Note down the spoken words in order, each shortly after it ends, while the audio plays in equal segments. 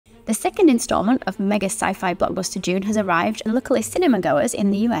The second installment of mega sci-fi blockbuster Dune has arrived, and luckily cinema goers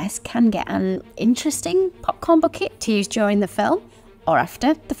in the US can get an interesting popcorn bucket to use during the film, or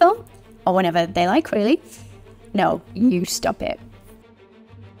after the film, or whenever they like, really. No, you stop it.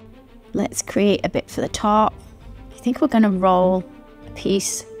 Let's create a bit for the top. I think we're going to roll a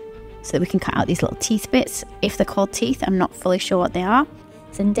piece so that we can cut out these little teeth bits. If they're called teeth, I'm not fully sure what they are.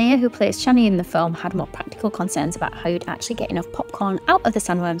 Zendaya, who plays Shani in the film, had more practical concerns about how you'd actually get enough popcorn out of the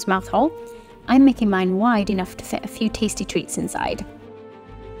sandworm's mouth hole. I'm making mine wide enough to fit a few tasty treats inside.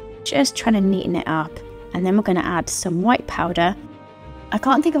 Just trying to neaten it up, and then we're going to add some white powder. I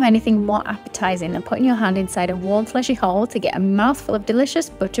can't think of anything more appetizing than putting your hand inside a warm fleshy hole to get a mouthful of delicious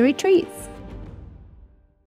buttery treats.